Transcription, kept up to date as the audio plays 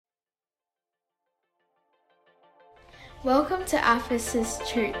Welcome to Ephesus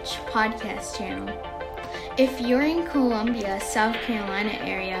Church podcast channel. If you're in Columbia, South Carolina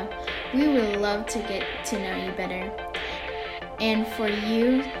area, we would love to get to know you better and for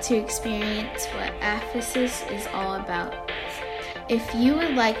you to experience what Ephesus is all about. If you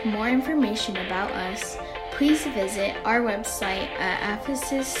would like more information about us, please visit our website at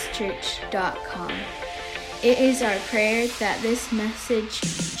ephesuschurch.com. It is our prayer that this message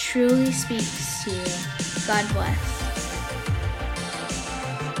truly speaks to you. God bless.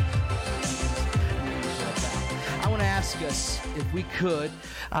 I want to ask us, if we could,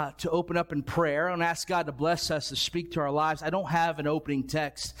 to open up in prayer. I want to ask God to bless us, to speak to our lives. I don't have an opening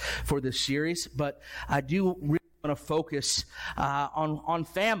text for this series, but I do really want to focus on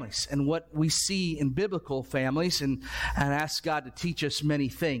families and what we see in biblical families and ask God to teach us many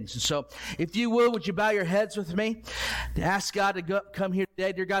things. And so, if you would you bow your heads with me? To ask God to come here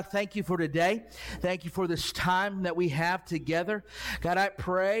today. Dear God, thank you for today. Thank you for this time that we have together. God, I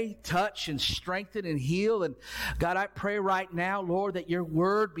pray, touch and strengthen and heal. And God, I pray right now, Lord, that your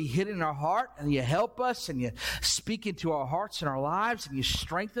word be hidden in our heart and you help us and you speak into our hearts and our lives and you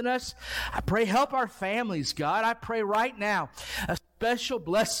strengthen us. I pray, help our families, God. I pray right now a special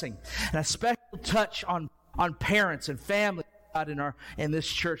blessing and a special touch on parents and families, God, in this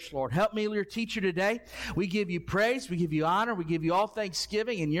church, Lord. Help me, your teacher, today. We give you praise, we give you honor, we give you all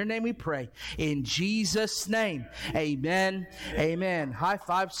thanksgiving. In your name we pray. In Jesus' name, amen, amen. High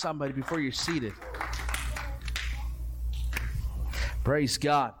five somebody before you're seated. Praise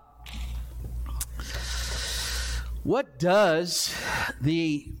God. What does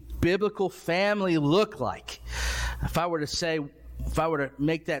the biblical family look like? If I were to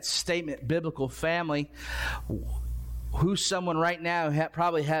make that statement, biblical family, who's someone right now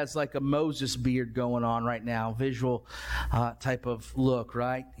probably has like a Moses beard going on right now, visual type of look,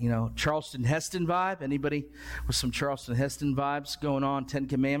 right? You know, Charleston Heston vibe. Anybody with some Charleston Heston vibes going on? 10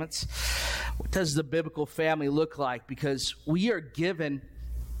 Commandments. What does the biblical family look like? Because we are given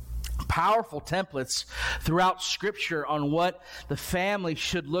powerful templates throughout Scripture on what the family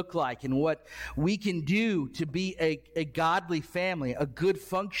should look like and what we can do to be a godly family, a good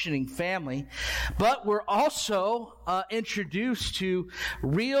functioning family. But we're also introduced to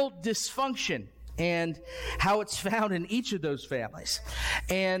real dysfunction and how it's found in each of those families.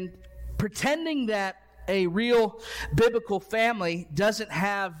 And pretending that a real biblical family doesn't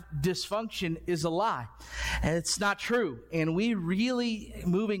have dysfunction is a lie. And it's not true. And we really,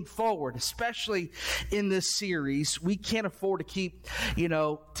 moving forward, especially in this series, we can't afford to keep,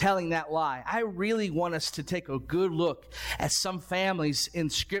 telling that lie. I really want us to take a good look at some families in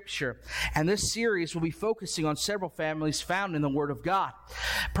Scripture. And this series will be focusing on several families found in the Word of God.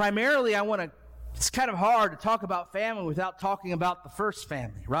 Primarily, it's kind of hard to talk about family without talking about the first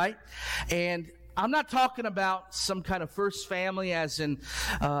family, right? And I'm not talking about some kind of first family as in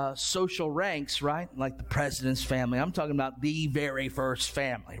social ranks, right? Like the president's family. I'm talking about the very first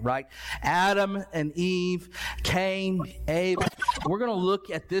family, right? Adam and Eve, Cain, Abel. We're going to look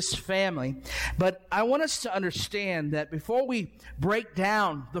at this family. But I want us to understand that before we break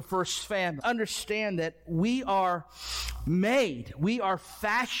down the first family, understand that we are made, we are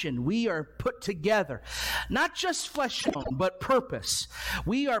fashioned, we are put together. Not just flesh and bone, but purpose.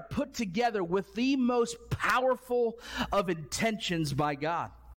 We are put together with the most powerful of intentions by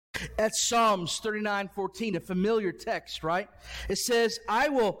God. That's Psalms 39:14, a familiar text, right? It says, I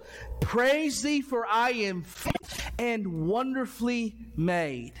will praise thee, for I am and wonderfully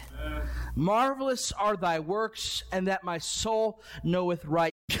made. Marvelous are thy works, and that my soul knoweth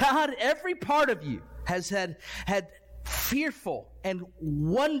right. God, every part of you has had fearful and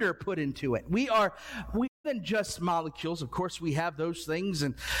wonder put into it. We than just molecules. Of course, we have those things,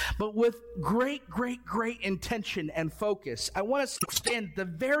 but with great intention and focus. I want us to understand the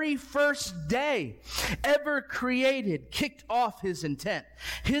very first day ever created kicked off his intent.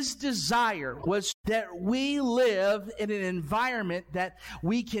 His desire was that we live in an environment that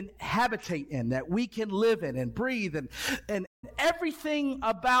we can habitate in, that we can live in and breathe and everything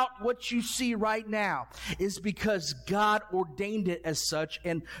about what you see right now is because God ordained it as such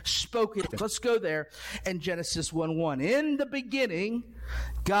and spoke it. Let's go there in Genesis 1:1. In the beginning,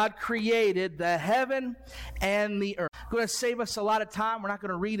 God created the heaven and the earth. I'm going to save us a lot of time. We're not going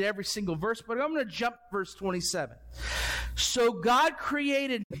to read every single verse, but I'm going to jump to verse 27. So God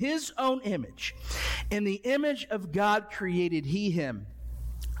created his own image. In the image of God created he him.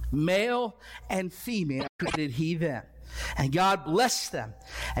 Male and female created he them. And God blessed them.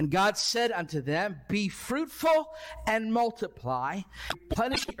 And God said unto them, be fruitful and multiply,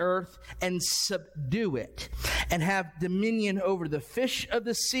 replenish the earth and subdue it, and have dominion over the fish of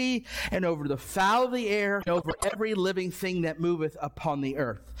the sea, and over the fowl of the air, and over every living thing that moveth upon the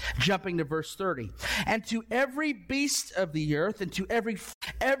earth. Jumping to verse 30. And to every beast of the earth, and to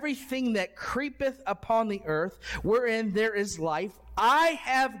everything that creepeth upon the earth, wherein there is life, I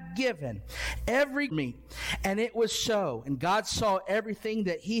have given every meat. And it was so. And God saw everything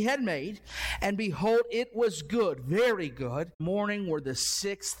that he had made, and behold, it was good, very good. Morning were the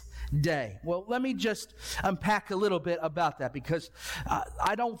sixth day. Well, let me just unpack a little bit about that, because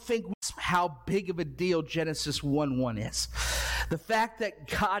I don't think how big of a deal Genesis 1:1 is. The fact that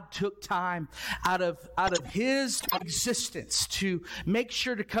God took time out of his existence to make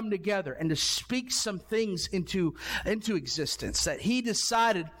sure to come together and to speak some things into existence, that he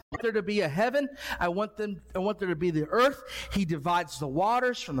decided, I want there to be a heaven, I want there to be the earth. He divides the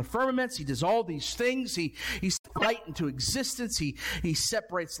waters from the firmaments. He does all these things. He sets light into existence. He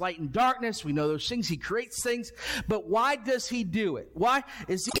separates light and darkness. We know those things. He creates things. But why does he do it? Why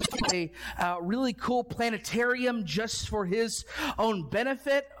is he a really cool planetarium just for his own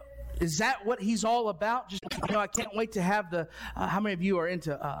benefit? Is that what he's all about? Just, I can't wait to have the, how many of you are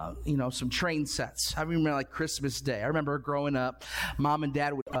into, some train sets? I remember like Christmas Day. I remember growing up, Mom and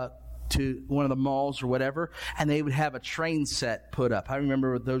Dad would, to one of the malls or whatever, and they would have a train set put up. I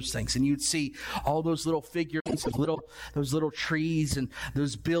remember those things. And you'd see all those little figures, those little trees and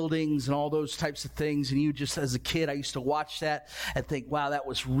those buildings and all those types of things. And you just, as a kid, I used to watch that and think, wow, that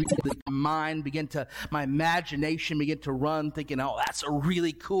was really, my imagination began to run, thinking, oh, that's a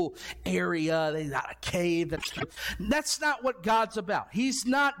really cool area. They got a cave. That's not what God's about. He's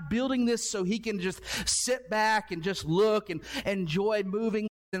not building this so he can just sit back and just look and enjoy moving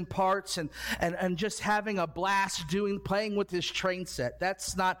in parts and just having a blast playing with this train set.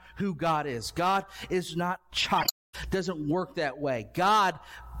 That's not who God is. God is not child. Doesn't work that way. God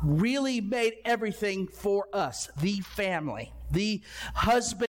really made everything for us, the family. The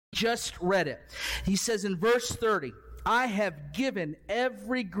husband just read it. He says in verse 30, I have given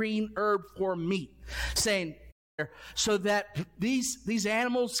every green herb for meat, saying, so that these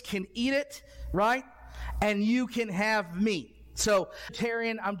animals can eat it, right? And you can have meat. So,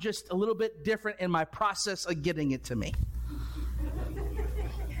 vegetarian, I'm just a little bit different in my process of getting it to me.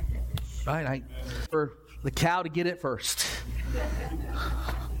 Right? For the cow to get it first.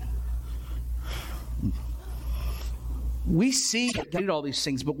 We see he did all these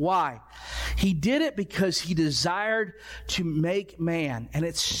things, but why? He did it because he desired to make man. And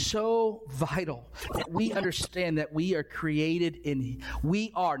it's so vital that we understand that we are created it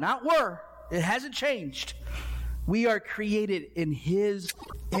hasn't changed. We are created in his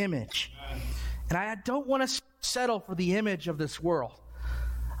image. And I don't want us to settle for the image of this world.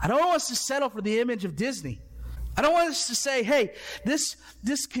 I don't want us to settle for the image of Disney. I don't want us to say, hey, this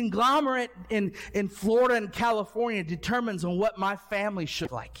conglomerate in Florida and California determines on what my family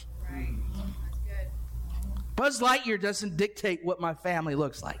should like. Right. That's good. Buzz Lightyear doesn't dictate what my family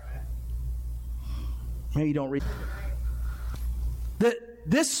looks like. Maybe you don't read.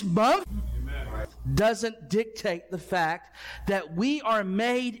 This month doesn't dictate the fact that we are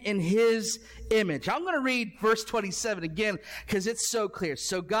made in his image. I'm going to read verse 27 again because it's so clear.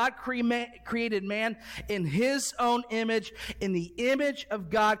 So God created man in his own image. In the image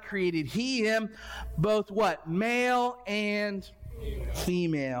of God created he him. Both what? Male and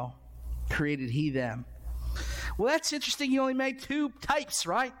female created he them. Well, that's interesting. He only made two types,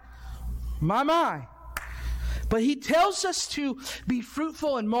 right? My. But he tells us to be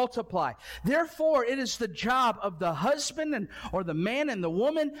fruitful and multiply. Therefore, it is the job of the husband or the man and the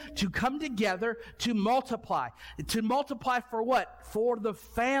woman to come together to multiply. To multiply for what? For the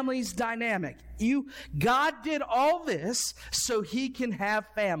family's dynamic. God did all this so he can have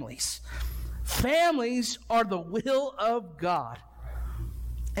families. Families are the will of God.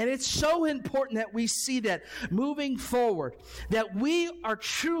 And it's so important that we see that moving forward, that we are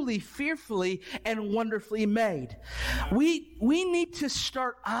truly fearfully and wonderfully made. We need to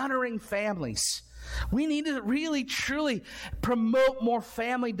start honoring families. We need to really, truly promote more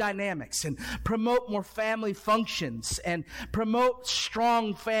family dynamics and promote more family functions and promote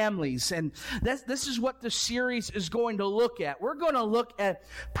strong families. And this is what the series is going to look at. We're going to look at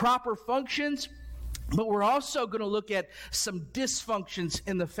proper functions, But we're also going to look at some dysfunctions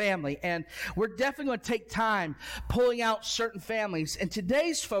in the family. And we're definitely going to take time pulling out certain families. And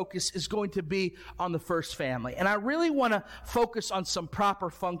today's focus is going to be on the first family. And I really want to focus on some proper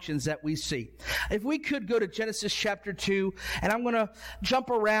functions that we see. If we could go to Genesis chapter 2, and I'm going to jump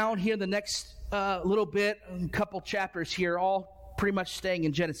around here the next little bit, a couple chapters here, all pretty much staying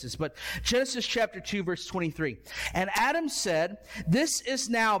in Genesis. But Genesis chapter 2, verse 23. And Adam said, "This is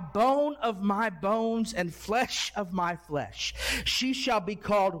now bone of my bones and flesh of my flesh. She shall be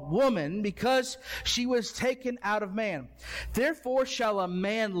called woman, because she was taken out of man. Therefore shall a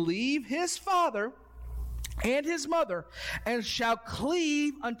man leave his father and his mother, and shall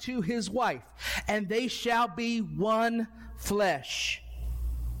cleave unto his wife, and they shall be one flesh."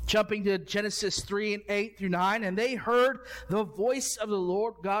 Jumping to Genesis 3 and 8 through 9. And they heard the voice of the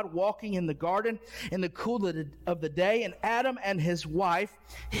Lord God walking in the garden in the cool of the day. And Adam and his wife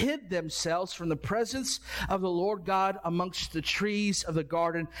hid themselves from the presence of the Lord God amongst the trees of the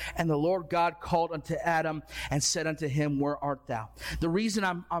garden. And the Lord God called unto Adam and said unto him, "Where art thou?" The reason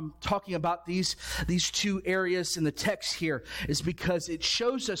I'm talking about these two areas in the text here is because it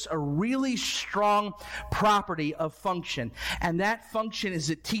shows us a really strong property of function. And that function is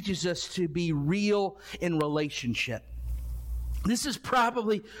it teaches us to be real in relationship. This is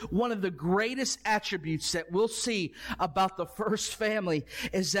probably one of the greatest attributes that we'll see about the first family,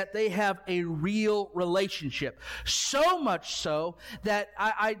 is that they have a real relationship. So much so that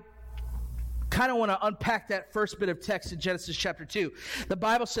I kind of want to unpack that first bit of text in Genesis chapter 2. The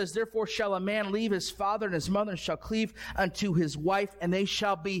Bible says, "Therefore shall a man leave his father and his mother, and shall cleave unto his wife, and they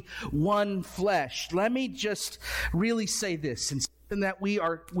shall be one flesh." Let me just really say this, and that we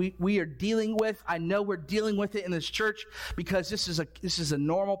are dealing with. I know we're dealing with it in this church because this is a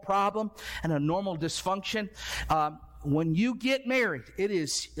normal problem and a normal dysfunction. When you get married, it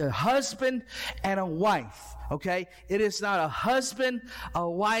is a husband and a wife. Okay, it is not a husband, a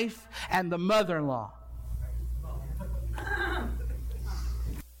wife, and the mother-in-law.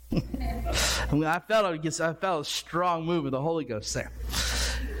 I felt a strong move of the Holy Ghost there.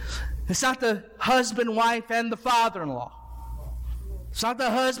 It's not the husband, wife, and the father-in-law. It's not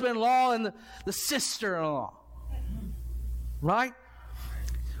the husband-in-law and the sister-in-law. Right?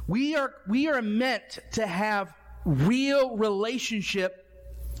 We are meant to have real relationship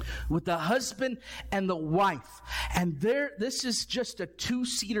with the husband and the wife. And this is just a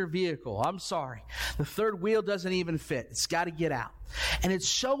two-seater vehicle. I'm sorry. The third wheel doesn't even fit. It's got to get out. And it's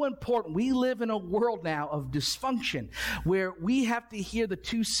so important. We live in a world now of dysfunction where we have to hear the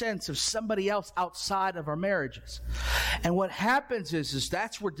 2 cents of somebody else outside of our marriages. And what happens is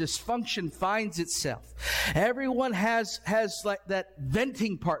that's where dysfunction finds itself. Everyone has like that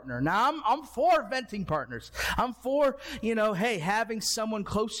venting partner. Now I'm for venting partners. I'm for, hey, having someone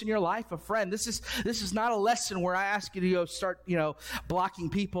close in your life, a friend. This is not a lesson where I ask you to go start, blocking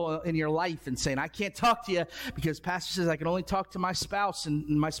people in your life and saying, "I can't talk to you because pastor says I can only talk to my spouse and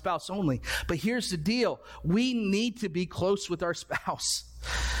my spouse only." But here's the deal. We need to be close with our spouse.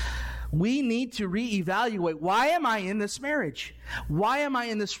 We need to reevaluate. Why am I in this marriage? Why am I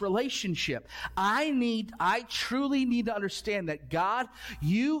in this relationship? I truly need to understand that God,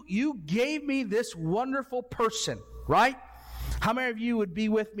 you gave me this wonderful person, right? How many of you would be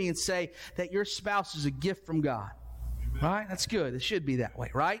with me and say that your spouse is a gift from God? Amen. Right? That's good. It should be that way,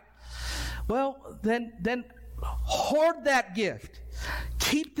 right? Well, then hoard that gift.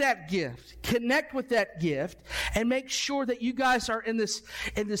 Keep that gift. Connect with that gift, and make sure that you guys are in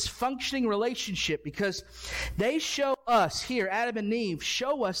this functioning relationship, because they show us here, Adam and Eve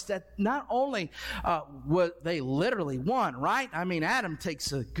show us that not only were they literally one, right? I mean, Adam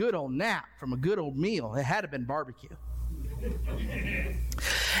takes a good old nap from a good old meal. It had to have been barbecue.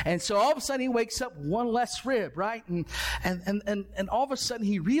 And so all of a sudden he wakes up one less rib, right? And all of a sudden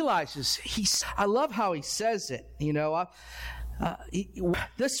he realizes, I love how he says it,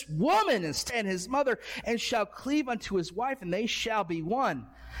 this woman is and his mother, and shall cleave unto his wife, and they shall be one.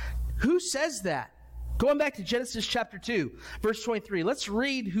 Who says that? Going back to Genesis chapter 2, verse 23. Let's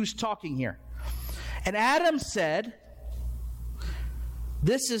read who's talking here. And Adam said,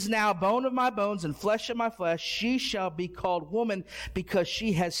 "This is now bone of my bones and flesh of my flesh. She shall be called woman, because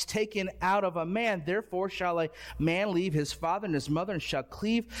she has taken out of a man. Therefore shall a man leave his father and his mother, and shall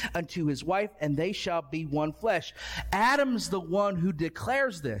cleave unto his wife, and they shall be one flesh." Adam's the one who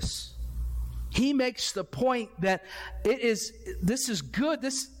declares this. He makes the point that this is good.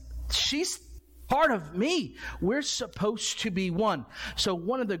 She's part of me. We're supposed to be one. So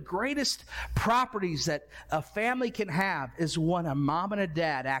one of the greatest properties that a family can have is when a mom and a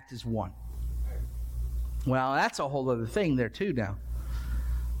dad act as one. Well, that's a whole other thing there too now.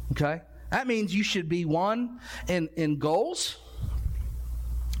 Okay? That means you should be one in goals,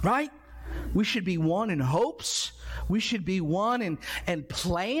 right? We should be one in hopes. We should be one in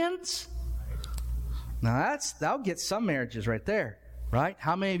plans. Now that'll get some marriages right there, right?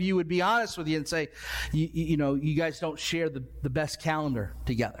 How many of you would be honest with you and say, you guys don't share the best calendar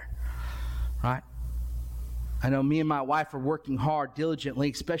together, right? I know me and my wife are working hard,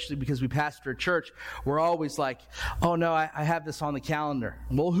 diligently, especially because we pastor a church. We're always like, oh no, I have this on the calendar.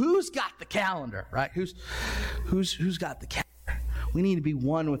 Well, who's got the calendar, right? Who's got the calendar? We need to be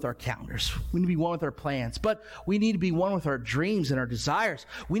one with our calendars. We need to be one with our plans. But we need to be one with our dreams and our desires.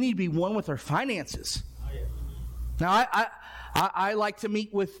 We need to be one with our finances. Now, I like to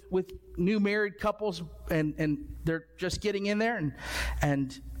meet with new married couples, and they're just getting in there,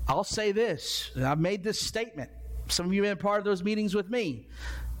 and I'll say this. I've made this statement. Some of you have been part of those meetings with me.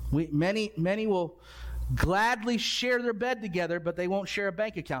 Many will gladly share their bed together, but they won't share a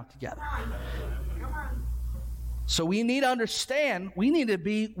bank account together. So we need to understand. We need to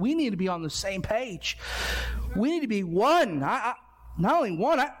be on the same page. We need to be one. Not only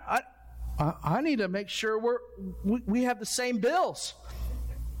one. I need to make sure we have the same bills.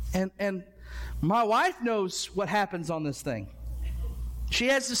 And my wife knows what happens on this thing. She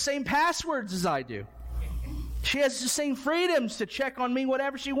has the same passwords as I do. She has the same freedoms to check on me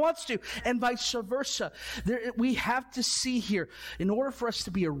whatever she wants to, and vice versa. We have to see here, in order for us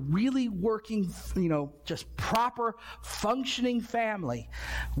to be a really working, just proper, functioning family,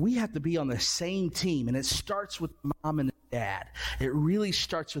 we have to be on the same team. And it starts with mom and dad. It really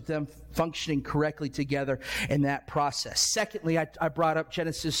starts with them functioning correctly together in that process. Secondly, I brought up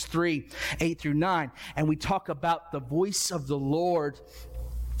Genesis 3, 8 through 9, and we talk about the voice of the Lord,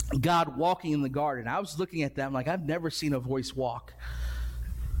 God walking in the garden. I was looking at that, I'm like, I've never seen a voice walk.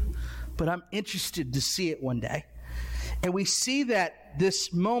 But I'm interested to see it one day. And we see that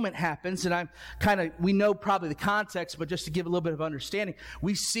this moment happens, and we know probably the context, but just to give a little bit of understanding,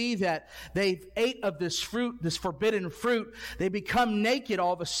 we see that they ate of this fruit, this forbidden fruit. They become naked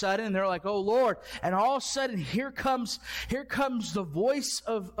all of a sudden, and they're like, oh Lord. And all of a sudden, here comes the voice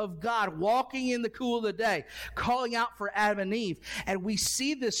of God walking in the cool of the day, calling out for Adam and Eve. And we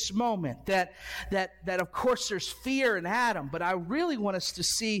see this moment that of course there's fear in Adam, but I really want us to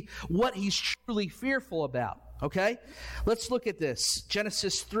see what he's truly fearful about. Okay? Let's look at this.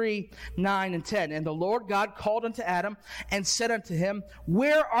 Genesis 3, 9 and 10. And the Lord God called unto Adam and said unto him,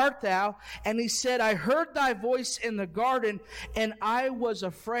 where art thou? And he said, I heard thy voice in the garden, and I was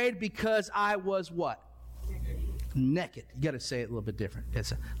afraid because I was what? Naked. You got to say it a little bit different.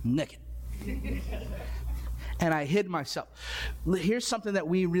 It's naked. And I hid myself. Here's something that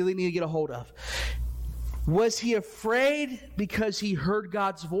we really need to get a hold of. Was he afraid because he heard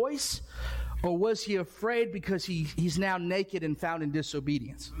God's voice? Or was he afraid because he's now naked and found in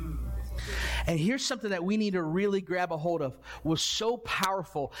disobedience? And here's something that we need to really grab a hold of. Was so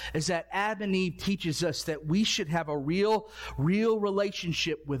powerful is that Adam and Eve teaches us that we should have a real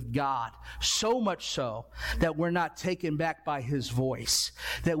relationship with God. So much so that we're not taken back by his voice.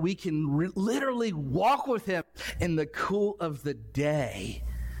 That we can literally walk with him in the cool of the day.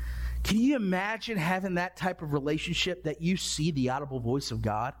 Can you imagine having that type of relationship that you see the audible voice of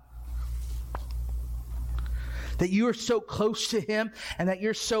God? That you are so close to him, and that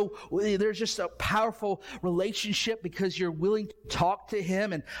there's just a powerful relationship because you're willing to talk to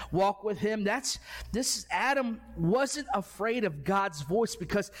him and walk with him. Adam wasn't afraid of God's voice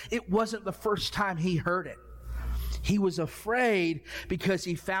because it wasn't the first time he heard it. He was afraid because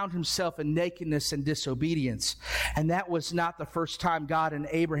he found himself in nakedness and disobedience. And that was not the first time God and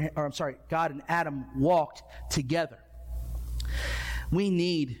Adam walked together.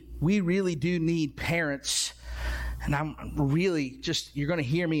 We really do need parents. And I'm really you're going to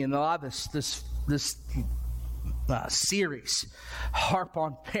hear me in a lot of this series harp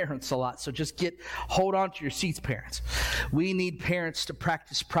on parents a lot. So just hold on to your seats, parents. We need parents to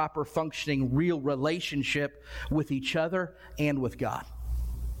practice proper functioning, real relationship with each other and with God.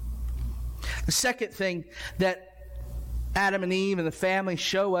 The second thing that Adam and Eve and the family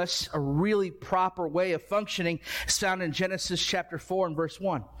show us a really proper way of functioning is found in Genesis chapter 4 and verse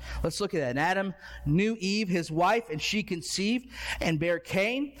 1. Let's look at that. And Adam knew Eve, his wife, and she conceived and bare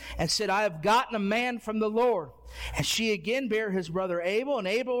Cain, and said, I have gotten a man from the Lord. And she again bare his brother Abel, and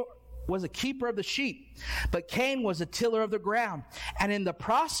Abel was a keeper of the sheep, but Cain was a tiller of the ground. And in the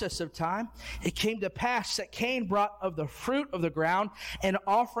process of time, it came to pass that Cain brought of the fruit of the ground an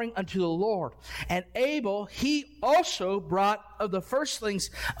offering unto the Lord. And Abel, he also brought of the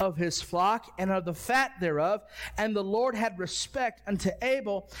firstlings of his flock and of the fat thereof. And the Lord had respect unto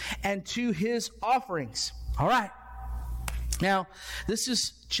Abel and to his offerings. All right. Now, this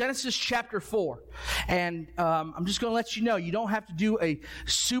is Genesis chapter 4. And I'm just going to let you know, you don't have to do a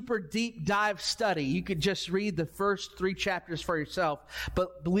super deep dive study. You could just read the first 3 chapters for yourself.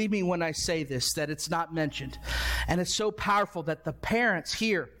 But believe me when I say this, that it's not mentioned. And it's so powerful that the parents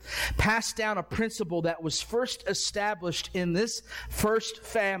here passed down a principle that was first established in this first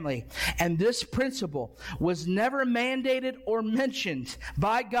family. And this principle was never mandated or mentioned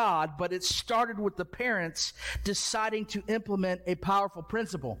by God, but it started with the parents deciding to implement a powerful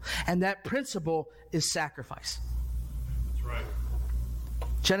principle. And that principle is sacrifice. That's right.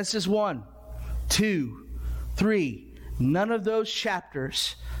 Genesis 1, 2, 3. None of those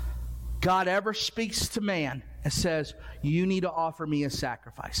chapters God ever speaks to man and says, you need to offer me a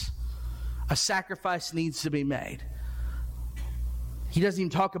sacrifice. A sacrifice needs to be made. He doesn't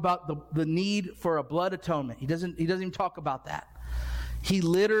even talk about the need for a blood atonement. He doesn't even talk about that.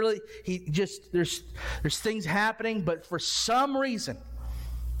 There's things happening, but for some reason,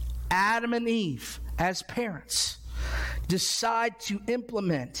 Adam and Eve, as parents, decide to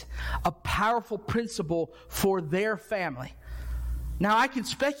implement a powerful principle for their family. Now, I can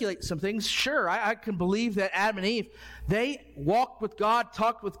speculate some things. Sure, I can believe that Adam and Eve, they walked with God,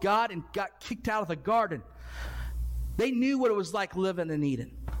 talked with God, and got kicked out of the garden. They knew what it was like living in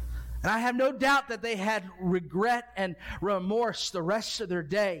Eden. And I have no doubt that they had regret and remorse the rest of their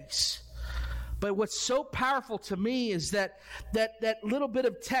days. But what's so powerful to me is that little bit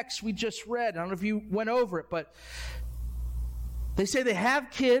of text we just read. I don't know if you went over it, but they say they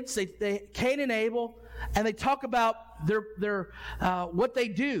have kids, they Cain and Abel, and they talk about their what they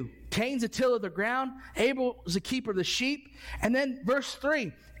do. Cain's a tiller of the ground, Abel is a keeper of the sheep. And then verse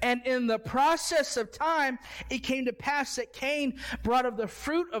 3, and in the process of time, it came to pass that Cain brought of the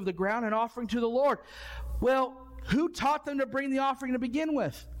fruit of the ground an offering to the Lord. Well, who taught them to bring the offering to begin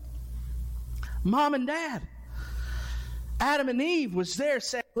with? Mom and Dad. Adam and Eve was there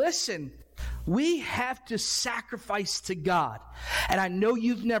saying, listen, we have to sacrifice to God. And I know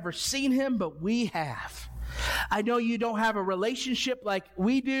you've never seen him, but we have. I know you don't have a relationship like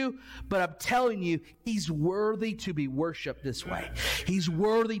we do, but I'm telling you, he's worthy to be worshiped this way. He's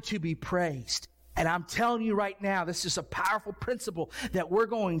worthy to be praised. And I'm telling you right now, this is a powerful principle that we're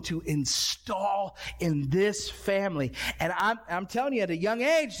going to install in this family. And I'm telling you, at a young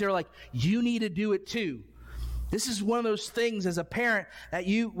age, they're like, you need to do it too. This is one of those things as a parent that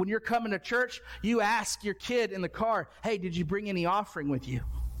when you're coming to church, you ask your kid in the car, hey, did you bring any offering with you?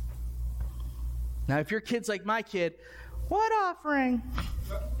 Now, if your kid's like my kid, what offering?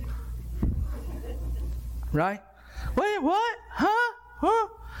 Right? Wait, what? Huh?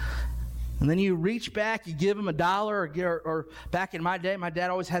 And then you reach back, you give him $1, or back in my day, my dad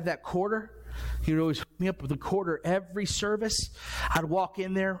always had that quarter. He would always hook me up with a quarter every service. I'd walk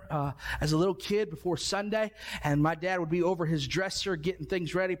in there as a little kid before Sunday, and my dad would be over his dresser getting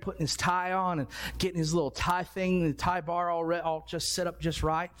things ready, putting his tie on and getting his little tie thing, the tie bar all just set up just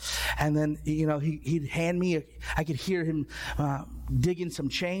right. And then, he'd hand me, I could hear him digging some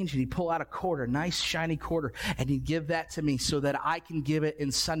change, and he'd pull out a quarter, nice shiny quarter, and he'd give that to me so that I can give it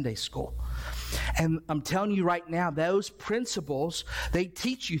in Sunday school. And I'm telling you right now, those principles, they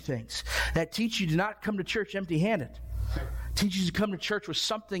teach you things that teach you to not come to church empty-handed. Teach you to come to church with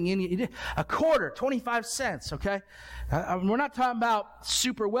something in you. A quarter, 25 cents, okay? We're not talking about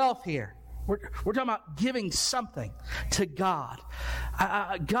super wealth here. We're talking about giving something to God.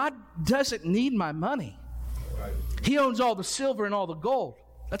 God doesn't need my money. He owns all the silver and all the gold.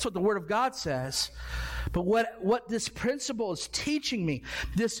 That's what the Word of God says. But what this principle is teaching me,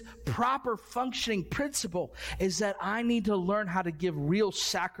 this proper functioning principle, is that I need to learn how to give real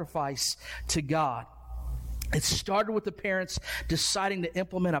sacrifice to God. It started with the parents deciding to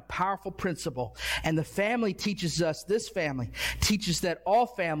implement a powerful principle. And the family teaches us, this family teaches that all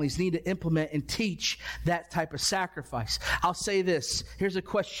families need to implement and teach that type of sacrifice. I'll say this. Here's a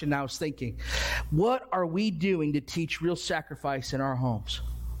question I was thinking. What are we doing to teach real sacrifice in our homes?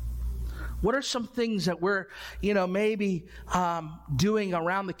 What are some things that we're, maybe doing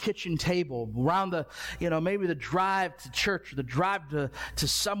around the kitchen table, around the, maybe the drive to church or the drive to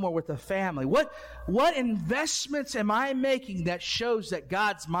somewhere with the family? What investments am I making that shows that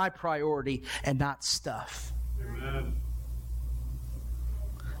God's my priority and not stuff? Amen.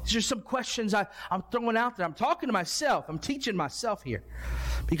 These are some questions I'm throwing out there. I'm talking to myself. I'm teaching myself here.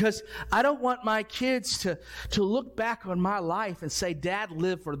 Because I don't want my kids to look back on my life and say, Dad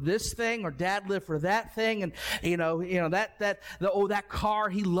lived for this thing or Dad lived for that thing. And, that car,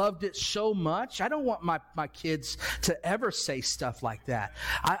 he loved it so much. I don't want my kids to ever say stuff like that.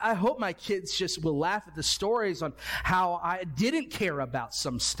 I hope my kids just will laugh at the stories on how I didn't care about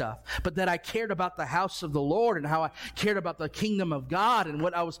some stuff, but that I cared about the house of the Lord and how I cared about the kingdom of God and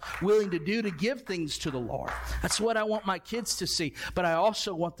what I was willing to do to give things to the Lord. That's what I want my kids to see. But I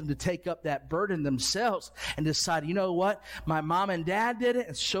also want them to take up that burden themselves and decide, you know what? My mom and dad did it,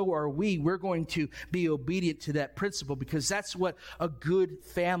 and so are we. We're going to be obedient to that principle, because that's what a good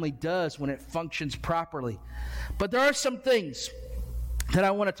family does when it functions properly. But there are some things that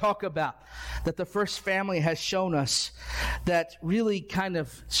I want to talk about that the first family has shown us that really kind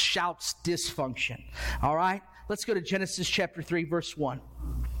of shouts dysfunction. All right? Let's go to Genesis chapter 3, verse 1.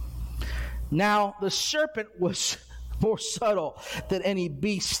 Now the serpent was more subtle than any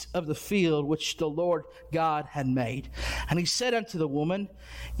beast of the field which the Lord God had made. And he said unto the woman,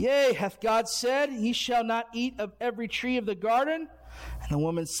 Yea, hath God said, Ye shall not eat of every tree of the garden? And the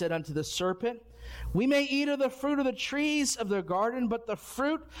woman said unto the serpent, We may eat of the fruit of the trees of the garden, but the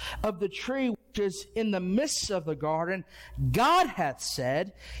fruit of the tree which is in the midst of the garden, God hath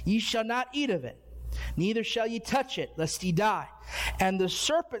said, Ye shall not eat of it, neither shall ye touch it, lest ye die. And the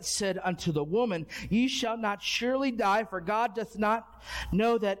serpent said unto the woman, Ye shall not surely die, for God doth not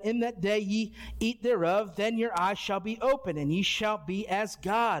know that in that day ye eat thereof, then your eyes shall be open, and ye shall be as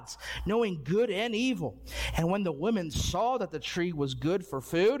gods, knowing good and evil. And when the woman saw that the tree was good for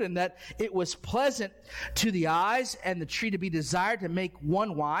food, and that it was pleasant to the eyes, and the tree to be desired to make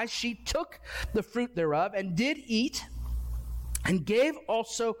one wise, she took the fruit thereof, and did eat, and gave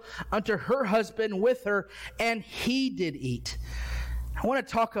also unto her husband with her, and he did eat. I want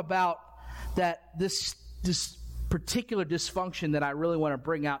to talk about that this particular dysfunction that I really want to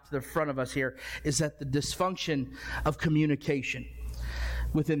bring out to the front of us here is that the dysfunction of communication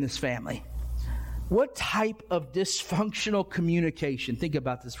within this family. What type of dysfunctional communication? Think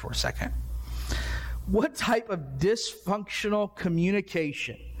about this for a second. What type of dysfunctional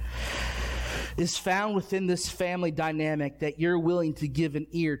communication is found within this family dynamic that you're willing to give an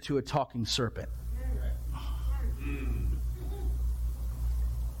ear to a talking serpent?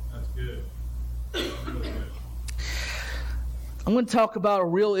 That's good. I'm going to talk about a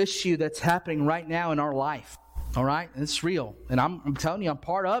real issue that's happening right now in our life. All right? And it's real. And I'm telling you, I'm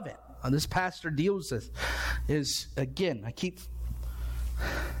part of it. And this pastor deals with is, again, That's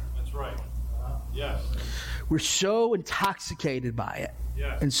right. Yes. We're so intoxicated by it.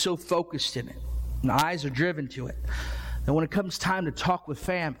 Yes. And so focused in it. And eyes are driven to it. And when it comes time to talk with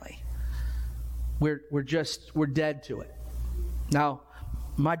family, we're dead to it. Now,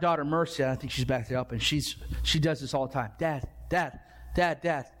 my daughter Mercy, I think she's back there up, and she does this all the time. Dad.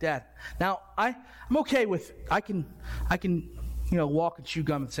 Now, I'm okay with I can walk and chew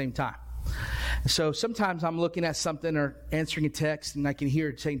gum at the same time. So sometimes I'm looking at something or answering a text, and I can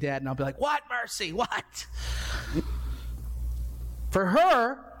hear her saying Dad, and I'll be like, What, Mercy? What? For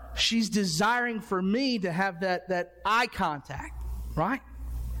her, she's desiring for me to have that eye contact, right?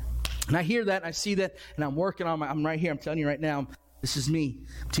 And I hear that, and I see that, and I'm working on I'm right here. I'm telling you right now, this is me.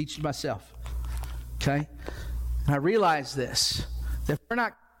 I'm teaching myself, okay? And I realize this, that if we're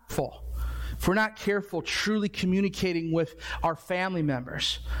not careful truly communicating with our family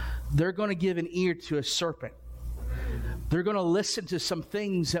members, they're going to give an ear to a serpent. They're going to listen to some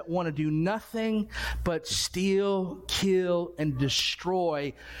things that want to do nothing but steal, kill, and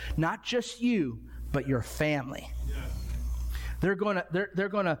destroy not just you, but your family. They're going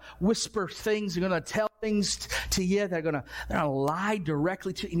to whisper things. They're going to tell things to you. They're going to lie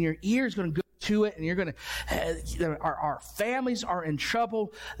directly to you, and your ear's going to go to it, and you're going to. Our families are in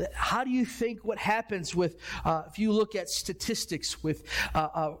trouble. How do you think what happens with if you look at statistics with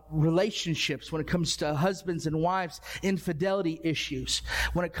relationships when it comes to husbands and wives, infidelity issues,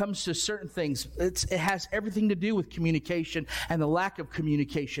 when it comes to certain things, it has everything to do with communication and the lack of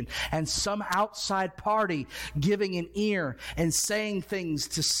communication, and some outside party giving an ear and saying things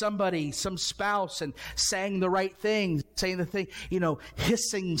to somebody, some spouse, and saying the right things, saying the thing,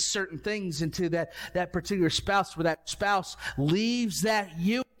 hissing certain things into that particular spouse, where that spouse leaves that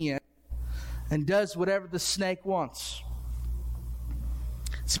union and does whatever the snake wants.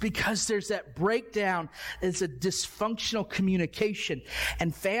 It's because there's that breakdown. It's a dysfunctional communication.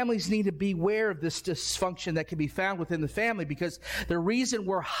 And families need to be aware of this dysfunction that can be found within the family, because the reason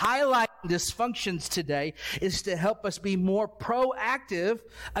we're highlighting dysfunctions today is to help us be more proactive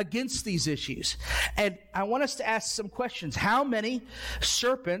against these issues. And I want us to ask some questions. How many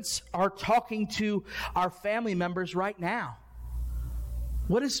serpents are talking to our family members right now?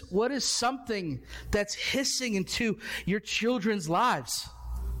 What is something that's hissing into your children's lives?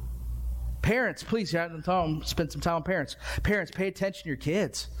 Parents, please, spend some time with parents. Parents, pay attention to your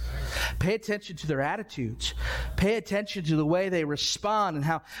kids. Pay attention to their attitudes. Pay attention to the way they respond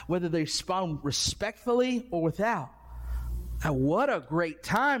and whether they respond respectfully or without. Now, what a great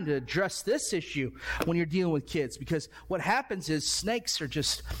time to address this issue when you're dealing with kids, because what happens is snakes are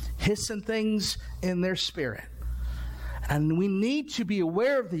just hissing things in their spirit. And we need to be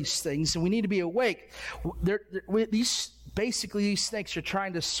aware of these things, and we need to be awake. These snakes are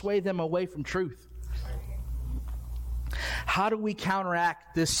trying to sway them away from truth. How do we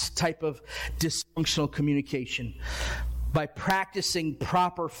counteract this type of dysfunctional communication? By practicing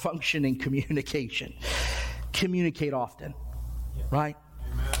proper functioning communication. Communicate often, right?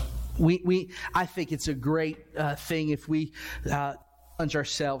 I think it's a great thing if we challenge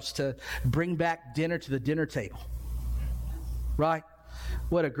ourselves to bring back dinner to the dinner table, right?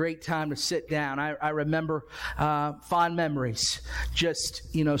 What a great time to sit down. I remember fond memories, just,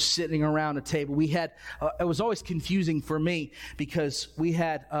 sitting around a table. We had, it was always confusing for me because we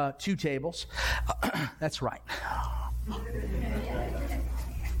had 2 tables. That's right.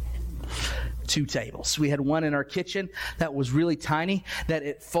 2 tables. We had one in our kitchen that was really tiny, that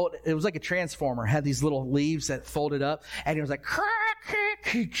it was like a transformer. It had these little leaves that folded up, and it was like,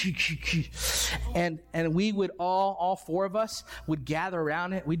 and we would all 4 of us would gather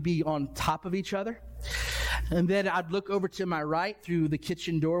around it. We'd be on top of each other. And then I'd look over to my right through the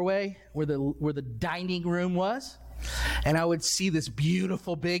kitchen doorway where the dining room was, and I would see this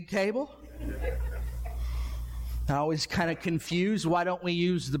beautiful big table. I was kind of confused. Why don't we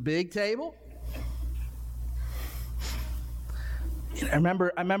use the big table? I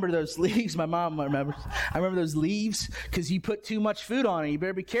remember those leaves. My mom remembers. I remember those leaves because you put too much food on it. You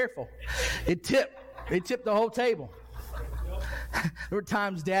better be careful. It tipped the whole table. There were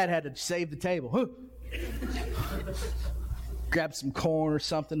times Dad had to save the table. Grab some corn or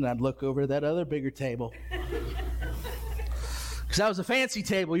something, and I'd look over that other bigger table. Because that was a fancy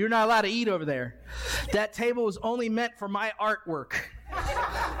table. You're not allowed to eat over there. That table was only meant for my artwork.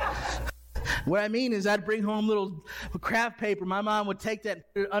 What I mean is I'd bring home little craft paper. My mom would take that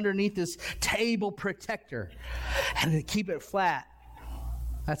underneath this table protector and keep it flat.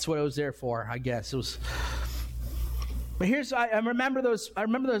 That's what it was there for, I guess. It was. But I remember those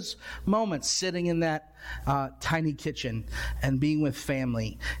moments sitting in that tiny kitchen and being with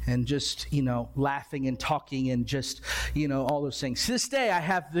family and just, laughing and talking and just, all those things. To this day, I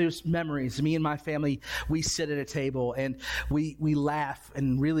have those memories. Me and my family, we sit at a table and we laugh,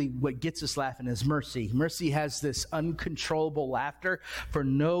 and really what gets us laughing is Mercy. Mercy has this uncontrollable laughter for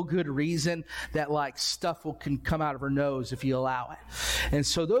no good reason that stuff can come out of her nose if you allow it. And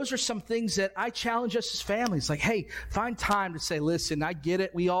so those are some things that I challenge us as families. Like, hey, find time to say, listen, I get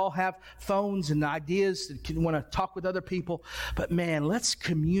it. We all have phones and ideas and want to talk with other people, but man, let's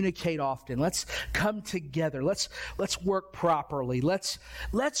communicate often. Let's come together. Let's work properly. Let's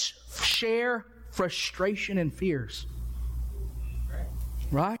share frustration and fears.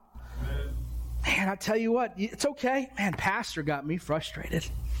 Right? Man, I tell you what, it's okay. Man, Pastor got me frustrated.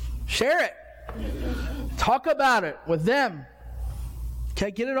 Share it. Talk about it with them.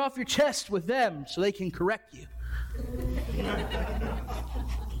 Okay, get it off your chest with them so they can correct you.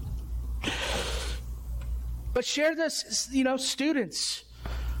 But share this, students.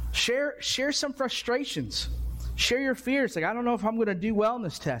 Share some frustrations. Share your fears. Like, I don't know if I'm going to do well in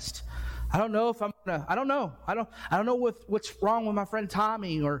this test. I don't know if I'm going to. I don't know. I don't know what's wrong with my friend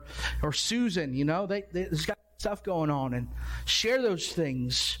Tommy or Susan. There's got stuff going on, and share those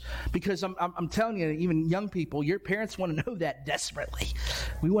things, because I'm telling you, even young people, your parents want to know that desperately.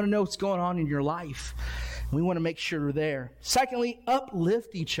 We want to know what's going on in your life. We want to make sure we're there. Secondly,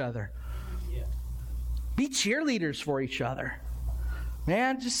 uplift each other. Be cheerleaders for each other.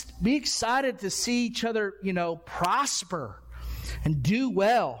 Man, just be excited to see each other, prosper and do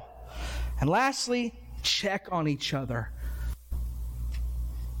well. And lastly, check on each other.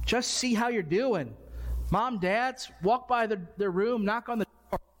 Just see how you're doing. Mom, dads, walk by their room, knock on the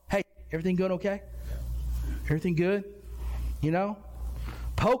door. Hey, everything going okay? Everything good?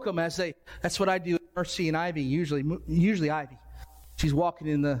 Poke them that's what I do with Mercy and Ivy, usually Ivy. She's walking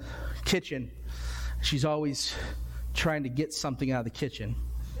in the kitchen. She's always trying to get something out of the kitchen.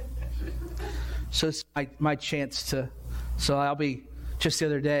 So it's my chance to. So I'll be, just the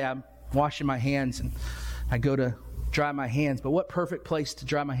other day, I'm washing my hands and I go to dry my hands. But what perfect place to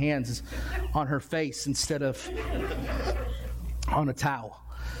dry my hands is on her face instead of on a towel.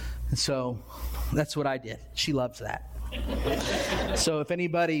 And so that's what I did. She loves that. So if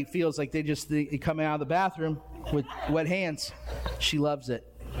anybody feels like they come out of the bathroom with wet hands, she loves it.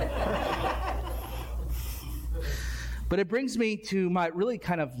 But it brings me to my really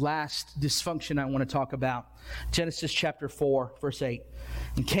kind of last dysfunction I want to talk about. Genesis chapter 4, verse 8.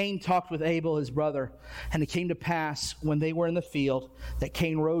 And Cain talked with Abel, his brother, and it came to pass when they were in the field that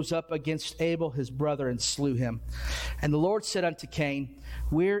Cain rose up against Abel, his brother, and slew him. And the Lord said unto Cain,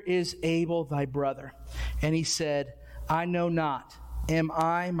 Where is Abel thy brother? And he said, I know not. Am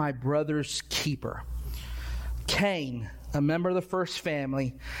I my brother's keeper? Cain, a member of the first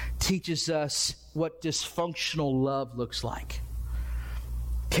family, teaches us what dysfunctional love looks like.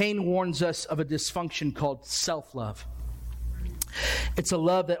 Cain warns us of a dysfunction called self-love. It's a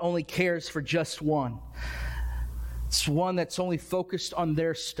love that only cares for just one. It's one that's only focused on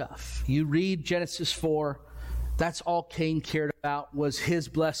their stuff. You read Genesis 4, that's all Cain cared about was his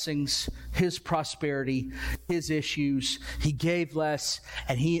blessings, his prosperity, his issues. He gave less,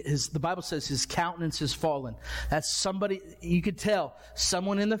 and the Bible says his countenance has fallen. That's somebody, you could tell,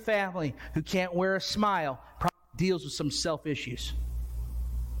 someone in the family who can't wear a smile probably deals with some self-issues.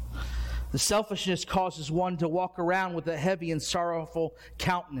 The selfishness causes one to walk around with a heavy and sorrowful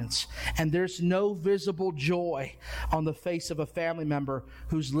countenance, and there's no visible joy on the face of a family member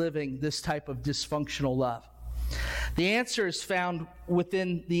who's living this type of dysfunctional love. The answer is found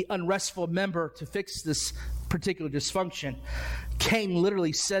within the unrestful member to fix this particular dysfunction. Cain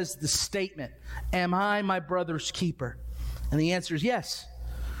literally says the statement, Am I my brother's keeper? And the answer is yes.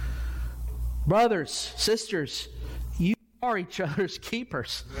 Brothers, sisters, you are each other's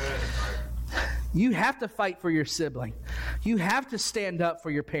keepers. You have to fight for your sibling. You have to stand up for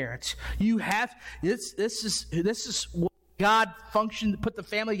your parents. You have this is what God put the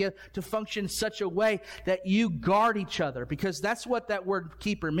family together to function in such a way that you guard each other, because that's what that word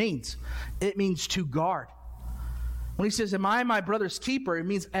keeper means. It means to guard. When he says, Am I my brother's keeper? It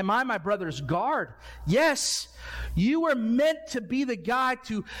means, am I my brother's guard? Yes, you were meant to be the guy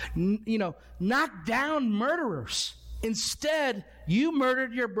to, knock down murderers. Instead, you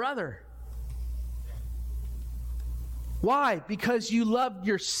murdered your brother. Why? Because you loved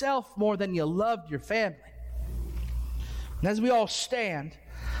yourself more than you loved your family. And as we all stand,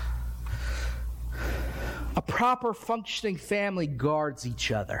 a proper functioning family guards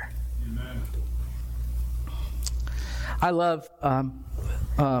each other. Amen. I love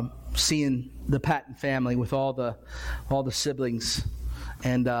seeing the Patton family with all the siblings,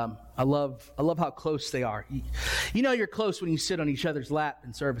 and I love how close they are. You know you're close when you sit on each other's lap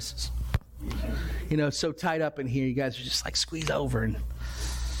in services. So tight up in here, you guys are just like squeeze over, and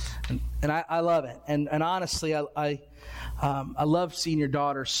I love it. And honestly, I love seeing your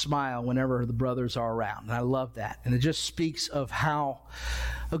daughter smile whenever the brothers are around. And I love that. And it just speaks of how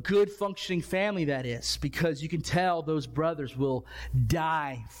a good functioning family that is, because you can tell those brothers will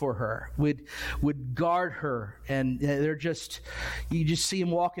die for her, would guard her. And they're you just see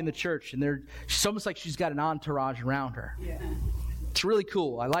them walk in the church, and it's almost like she's got an entourage around her. Yeah. It's really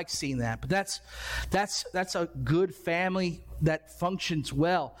cool. I like seeing that. But that's a good family that functions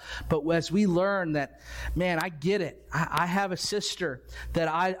well. But as we learn that, man, I get it. I have a sister that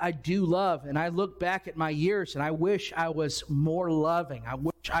I do love, and I look back at my years and I wish I was more loving. I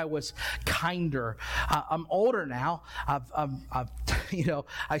wish I was kinder. I'm older now.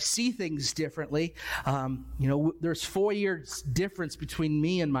 I see things differently. There's 4 years difference between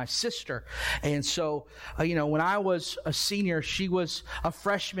me and my sister. And so, when I was a senior, she was a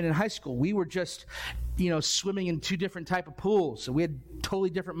freshman in high school. We were just, swimming in 2 different type of pools. So we had totally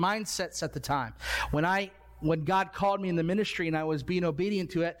different mindsets at the time. When God called me in the ministry and I was being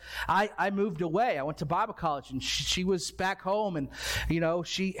obedient to it, I moved away. I went to Bible college, and she was back home, and,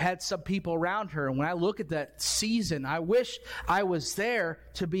 she had some people around her. And when I look at that season, I wish I was there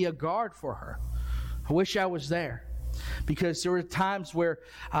to be a guard for her. I wish I was there, because there were times where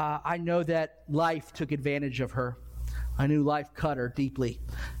I know that life took advantage of her. I knew life cut her deeply.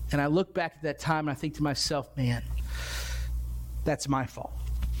 And I look back at that time and I think to myself, man, that's my fault.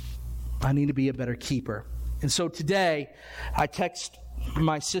 I need to be a better keeper. And so today, I text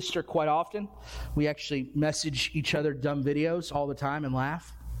my sister quite often. We actually message each other dumb videos all the time and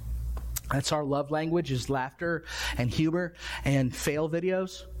laugh. That's our love language, is laughter and humor and fail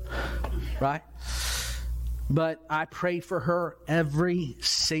videos, right? But I pray for her every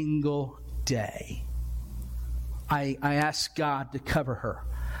single day. I ask God to cover her.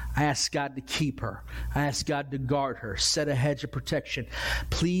 I ask God to keep her. I ask God to guard her, set a hedge of protection.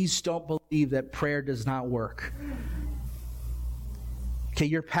 Please don't believe that prayer does not work. Okay,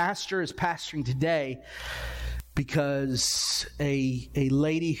 your pastor is pastoring today because a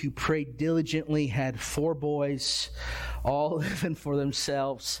lady who prayed diligently had 4 boys, all living for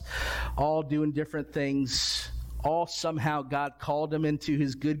themselves, all doing different things. All somehow God called them into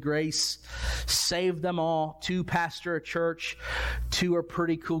his good grace, saved them all. 2 pastor a church, 2 are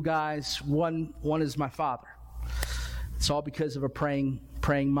pretty cool guys. One is my father. It's all because of a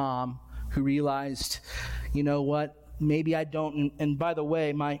praying mom who realized, you know what? Maybe I don't. And by the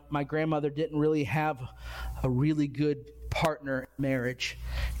way, my grandmother didn't really have a really good partner in marriage.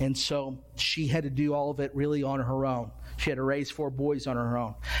 And so she had to do all of it really on her own. She had to raise 4 boys on her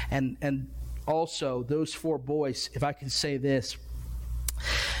own. And also, those 4 boys, if I can say this,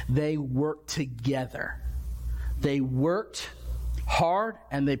 they worked together. They worked hard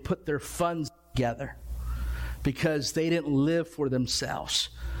and they put their funds together because they didn't live for themselves.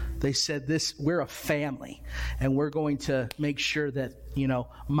 They said, we're a family, and we're going to make sure that,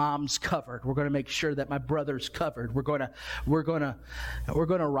 mom's covered. We're going to make sure that my brother's covered. We're going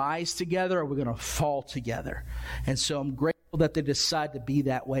to rise together, or we're going to fall together. And so I'm grateful that they decide to be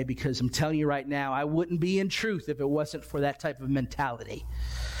that way, because I'm telling you right now, I wouldn't be in truth if it wasn't for that type of mentality.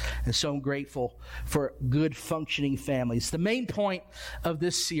 And so I'm grateful for good functioning families. The main point of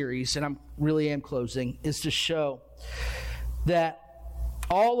this series, and I really am closing, is to show that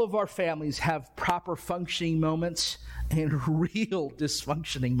all of our families have proper functioning moments and real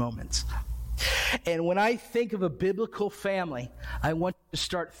dysfunctioning moments. And when I think of a biblical family, I want you to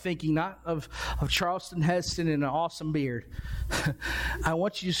start thinking not of Charleston Heston and an awesome beard. I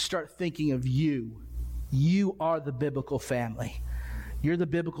want you to start thinking of you. You are the biblical family. You're the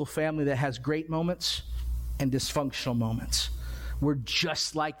biblical family that has great moments and dysfunctional moments. We're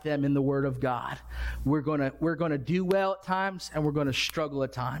just like them in the Word of God. We're gonna do well at times, and we're gonna struggle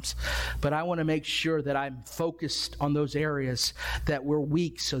at times. But I want to make sure that I'm focused on those areas that we're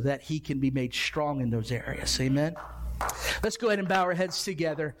weak, so that He can be made strong in those areas. Amen. Let's go ahead and bow our heads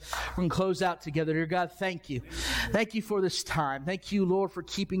together. We're going to close out together. Dear God, thank you. Thank you for this time. Thank you, Lord, for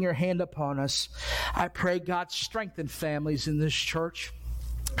keeping your hand upon us. I pray, God, strengthen families in this church.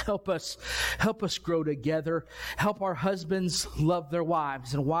 Help us grow together. Help our husbands love their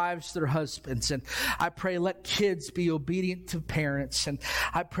wives and wives their husbands. And I pray, let kids be obedient to parents. And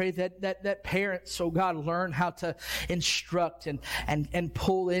I pray that parents, oh God, learn how to instruct and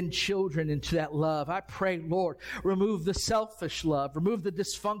pull in children into that love. I pray, Lord, remove the selfish love, remove the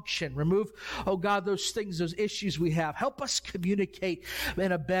dysfunction, remove, oh God, those things, those issues we have. Help us communicate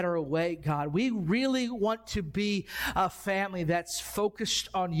in a better way, God. We really want to be a family that's focused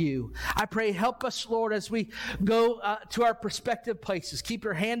on you. I pray, help us, Lord, as we go to our prospective places. Keep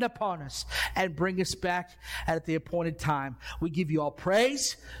your hand upon us and bring us back at the appointed time. We give you all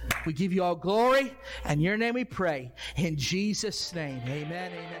praise. We give you all glory. In your name we pray. In Jesus' name,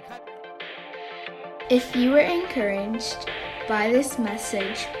 amen. Amen. If you were encouraged by this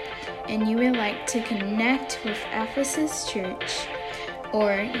message and you would like to connect with Ephesus Church,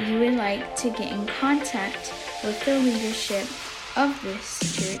 or you would like to get in contact with the leadership of this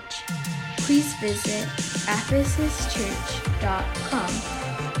church, please visit ephesuschurch.com.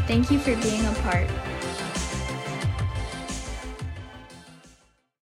 Thank you for being a part